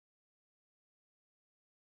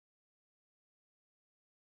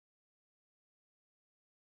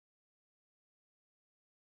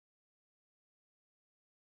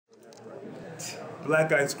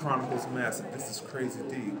BLKICE Chronicles Massive. This is Crazy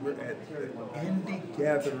Dee. We're at the Indie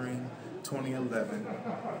Gathering 2011,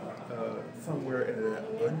 somewhere at an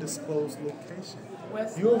undisclosed location.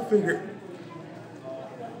 You'll figure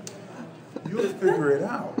it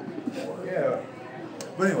out. Yeah.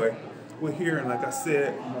 But anyway, we're here, and like I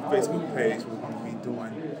said, on my Facebook page, we're going to be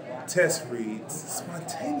doing test reads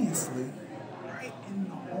spontaneously right in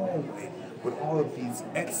the hallway with all of these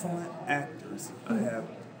excellent actors. I have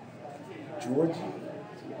Giorgiana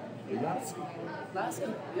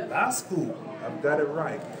Lascu. I've got it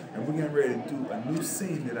right. And we're getting ready to do a new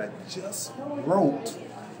scene that I just wrote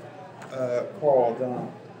called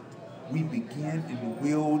We Begin in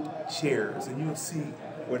Wheeled Chairs. And you'll see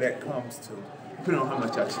where that comes to, depending on how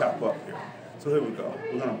much I chop up here. So here we go.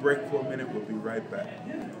 We're going to break for a minute. We'll be right back.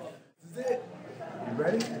 This is it. You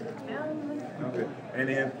ready? Yeah. Okay. And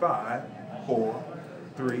then 5, 4,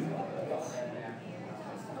 3.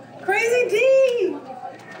 Crazy Dee!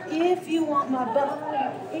 If you want my body,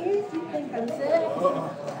 if you think I'm sexy.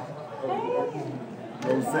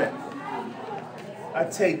 Rosette. I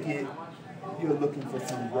take it you're looking for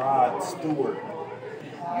some Rod Stewart.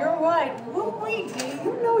 You're right. Well, wait, Dee,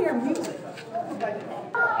 you know your music.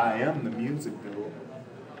 I am the music dude.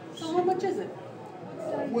 So how much is it?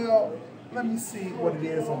 Well, let me see what it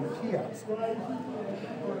is on the kiosk.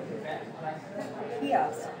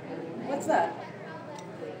 Kiosk? What's that?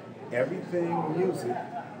 Everything music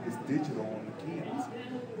is digital on the kiosk.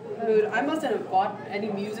 Dude, I mustn't have bought any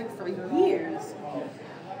music for years.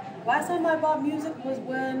 Last time I bought music was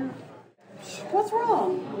when... What's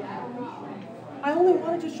wrong? I only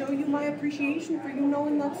wanted to show you my appreciation for you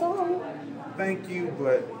knowing that song. Thank you,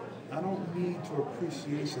 but I don't need your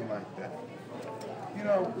appreciation like that. You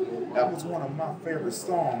know, that was one of my favorite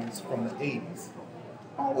songs from the 80s.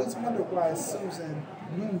 I always wondered why Susan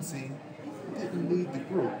Moonsey didn't lead the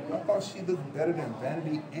group. I thought she looked better than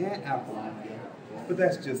Vanity and Apollonia, but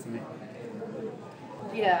that's just me.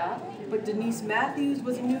 Yeah, but Denise Matthews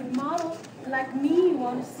was a nude model. Like me, you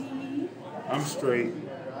want to see? I'm straight.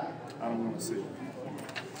 I don't want to see.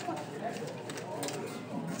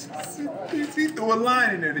 He threw a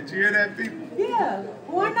line in there. Did you hear that, people? Yeah.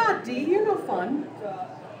 Why not, Dee? You're no fun.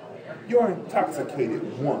 You're intoxicated,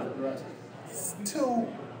 1. 2,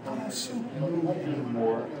 I don't shoot nude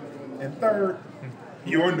anymore. And 3rd,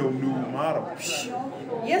 you're no nude model.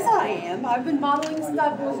 Yes, I am. I've been modeling since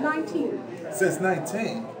I was 19. Since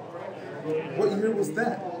 19? What year was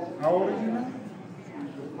that? How old are you now?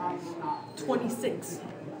 26.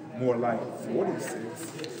 More like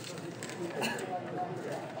 46.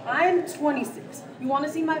 I'm 26. You want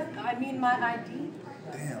to see my ID?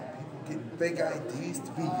 Damn, people getting fake IDs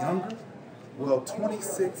to be younger? Well,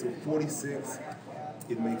 26 or 46,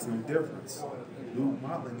 it makes no difference. Nude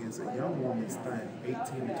modeling is a young woman's thing, 18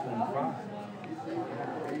 to 25.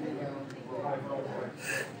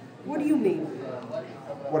 What do you mean?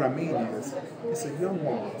 What I mean is, it's a young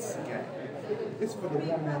woman's game. It's for the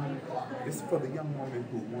young woman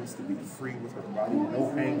who wants to be free with her body,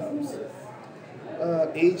 no hang-ups.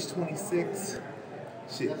 Age 26,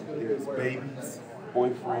 shit, there's babies,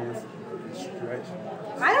 boyfriends, stretch.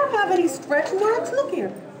 I don't have any stretch marks. Look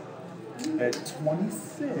here. At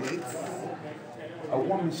 26, a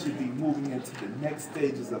woman should be moving into the next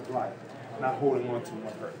stages of life, not holding on to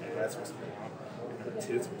when her ass was long and her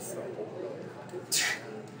tits were so old.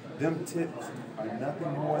 Them tits are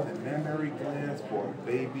nothing more than mammary glands for a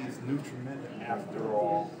baby's nutriment after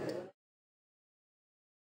all.